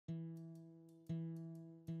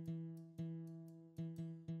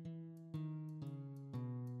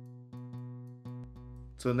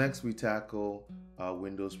So next we tackle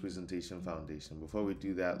Windows Presentation Foundation. Before we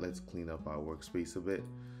do that, let's clean up our workspace a bit.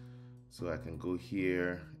 So I can go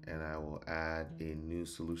here and I will add a new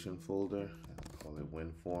solution folder. I'll call it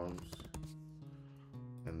WinForms.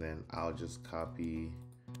 And then I'll just copy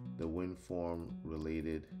the WinForm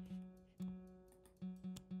related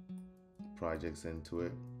projects into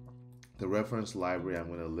it. The reference library I'm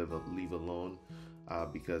going to leave alone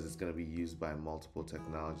because it's going to be used by multiple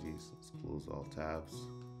technologies. Let's close all tabs.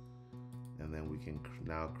 And then we can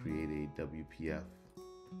now create a WPF.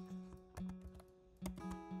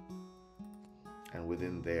 And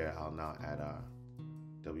within there, I'll now add our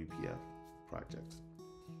WPF project.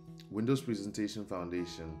 Windows Presentation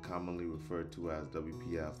Foundation, commonly referred to as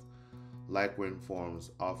WPF, like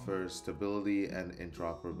WinForms, offers stability and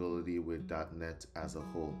interoperability with .NET as a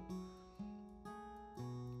whole.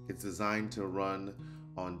 It's designed to run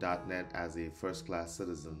on .NET as a first-class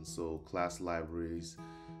citizen, so class libraries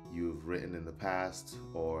you've written in the past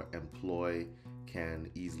or employ can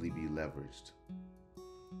easily be leveraged.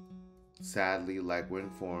 Sadly, like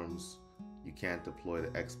WinForms, you can't deploy to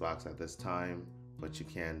Xbox at this time, but you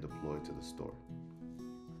can deploy to the store.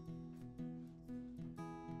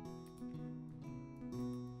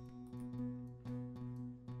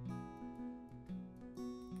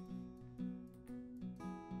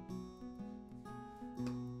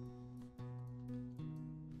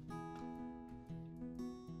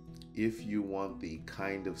 If you want the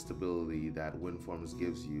kind of stability that WinForms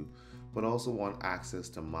gives you, but also want access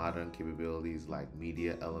to modern capabilities like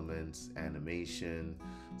media elements, animation,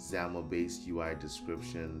 XAML-based UI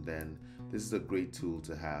description, then this is a great tool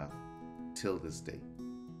to have till this day.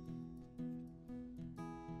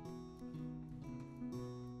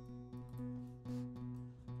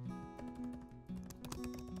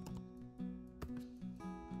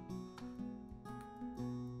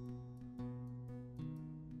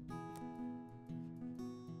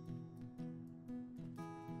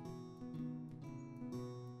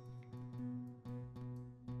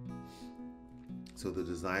 So the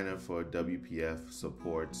designer for WPF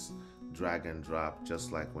supports drag and drop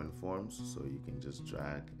just like WinForms. So you can just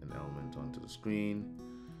drag an element onto the screen,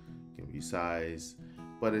 it can resize,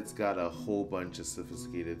 but it's got a whole bunch of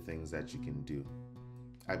sophisticated things that you can do.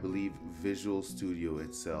 I believe Visual Studio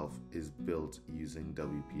itself is built using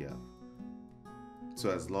WPF.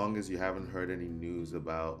 So as long as you haven't heard any news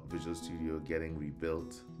about Visual Studio getting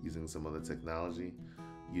rebuilt using some other technology,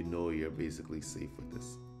 you know you're basically safe with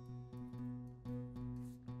this.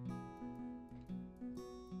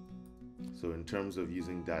 So in terms of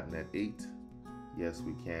using .NET 8, yes,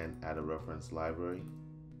 we can add a reference library.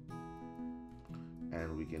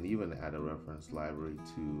 And we can even add a reference library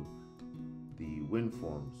to the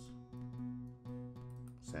WinForms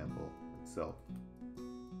sample itself.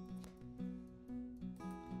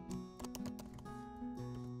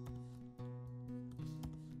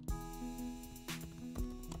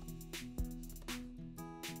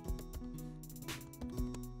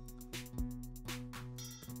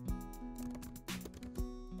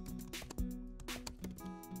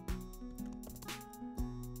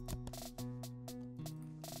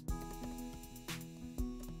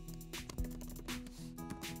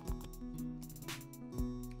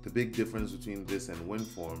 The big difference between this and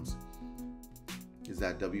WinForms is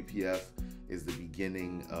that WPF is the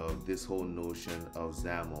beginning of this whole notion of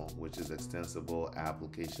XAML, which is Extensible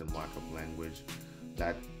Application Markup Language,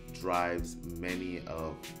 that drives many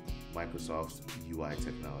of Microsoft's UI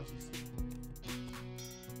technologies.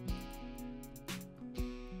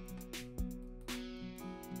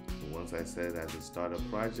 So once I said as a startup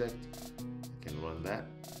project, I can run that.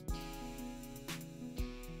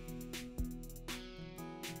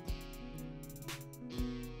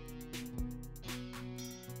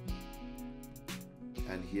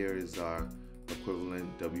 And here is our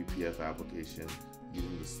equivalent WPF application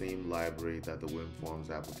using the same library that the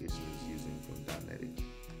WinForms application is using from .NET 8.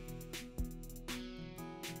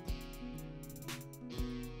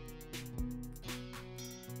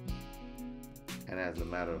 And as a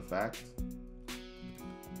matter of fact,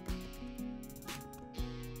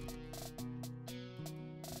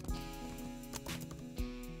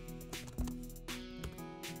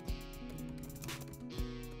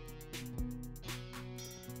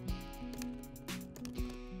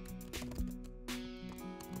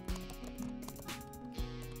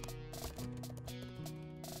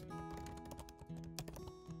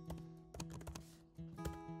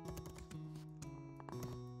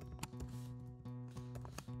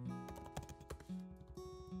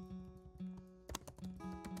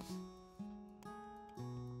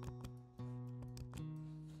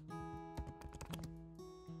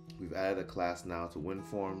 we've added a class now to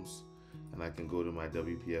WinForms, and I can go to my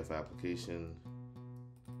WPF application,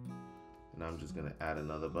 and I'm just going to add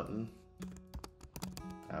another button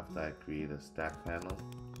after I create a stack panel.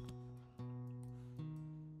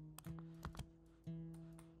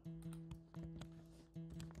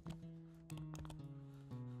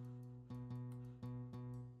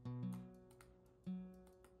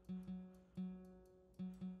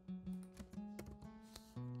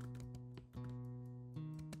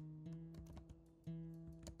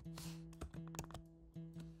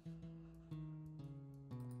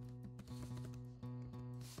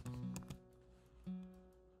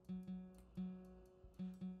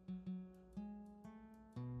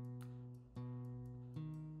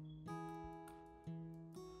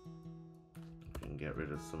 Get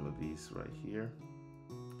rid of some of these right here.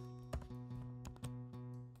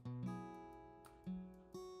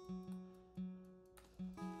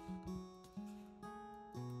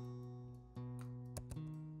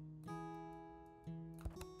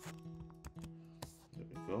 There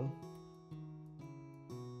we go.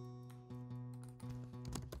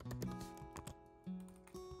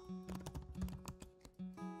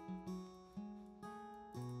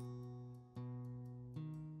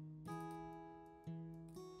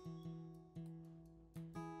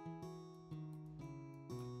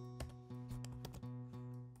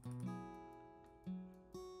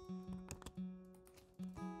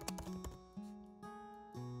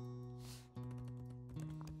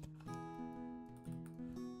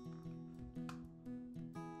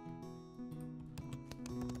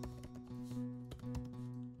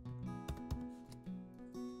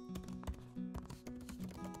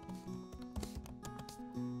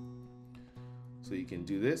 So you can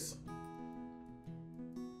do this.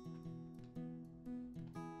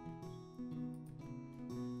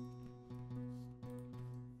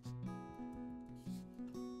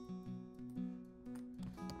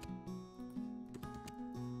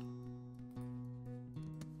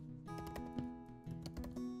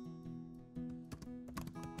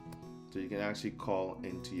 So you can actually call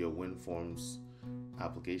into your WinForms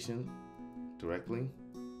application directly,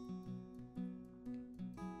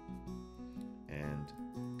 and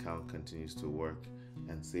count continues to work,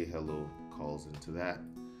 and say hello calls into that.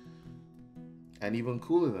 And even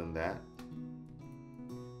cooler than that,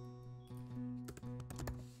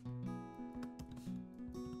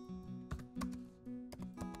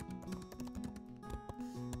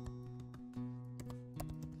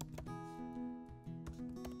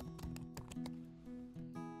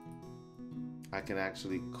 I can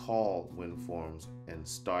actually call WinForms and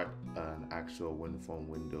start an actual WinForm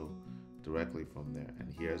window directly from there.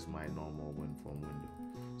 And here's my normal WinForm window.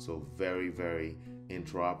 So very, very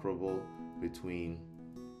interoperable between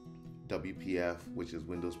WPF, which is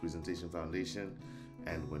Windows Presentation Foundation,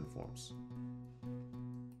 and WinForms.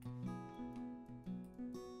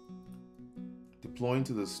 Deploying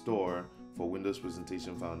to the store for Windows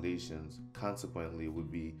Presentation Foundations consequently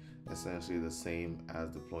would be essentially the same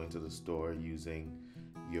as deploying to the store using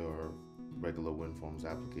your regular WinForms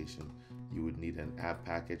application. You would need an app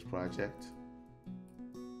package project,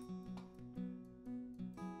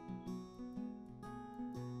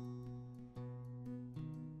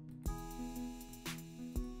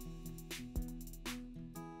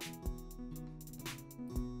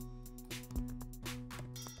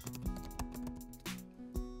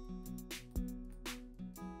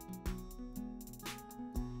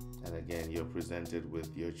 and again you're presented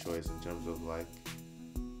with your choice in terms of like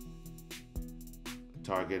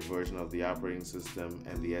target version of the operating system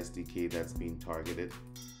and the SDK that's being targeted.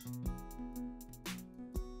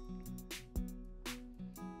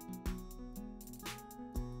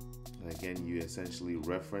 And again, you essentially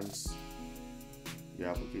reference your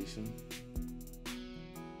application.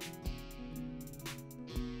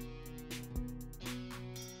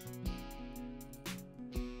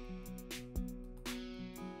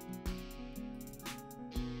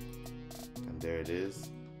 And there it is.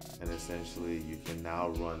 And essentially you can now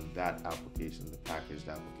run that application, the packaged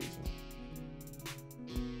application.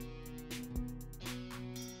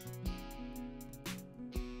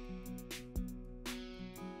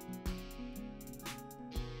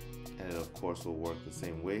 And it of course will work the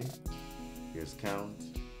same way. Here's count,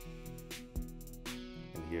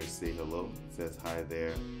 and here's say hello. It says hi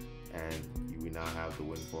there, and we now have the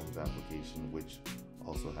WinForms application, which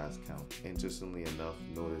also has count. Interestingly enough,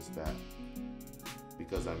 notice that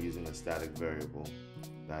because I'm using a static variable,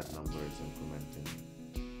 that number is incrementing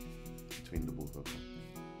between the both of them.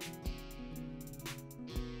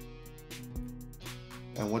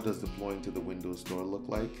 And what does deploying to the Windows Store look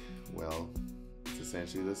like? Well, it's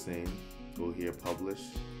essentially the same. Go here, publish,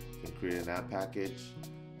 You can create an app package,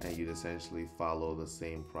 and you'd essentially follow the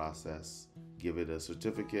same process. Give it a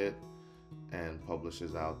certificate and publish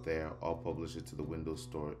it out there, or publish it to the Windows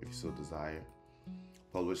Store if you so desire.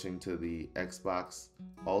 Publishing to the Xbox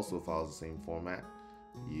also follows the same format.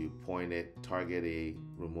 You point it, target a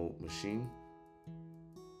remote machine,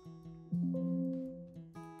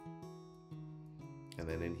 and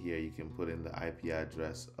then in here you can put in the IP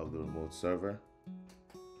address of the remote server.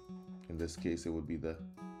 In this case, it would be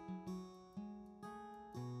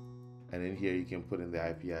and in here you can put in the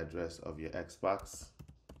IP address of your Xbox.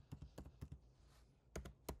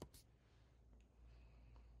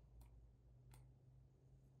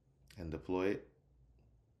 And deploy it.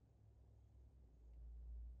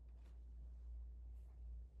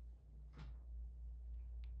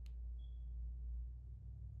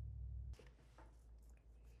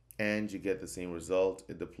 And you get the same result.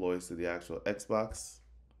 It deploys to the actual Xbox,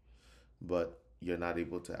 but you're not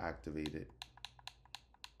able to activate it.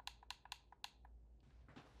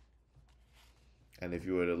 And if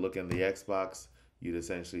you were to look in the Xbox, you'd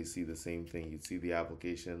essentially see the same thing. You'd see the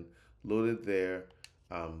application loaded there,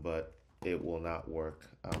 but it will not work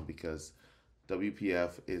because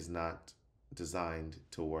WPF is not designed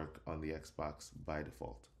to work on the Xbox by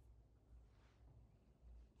default.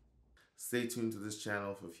 Stay tuned to this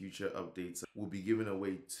channel for future updates. We'll be giving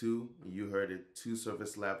away you heard it, 2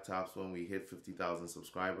 Surface laptops when we hit 50,000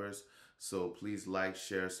 subscribers. So please like,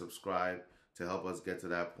 share, subscribe to help us get to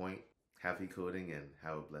that point. Happy coding and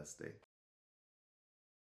have a blessed day.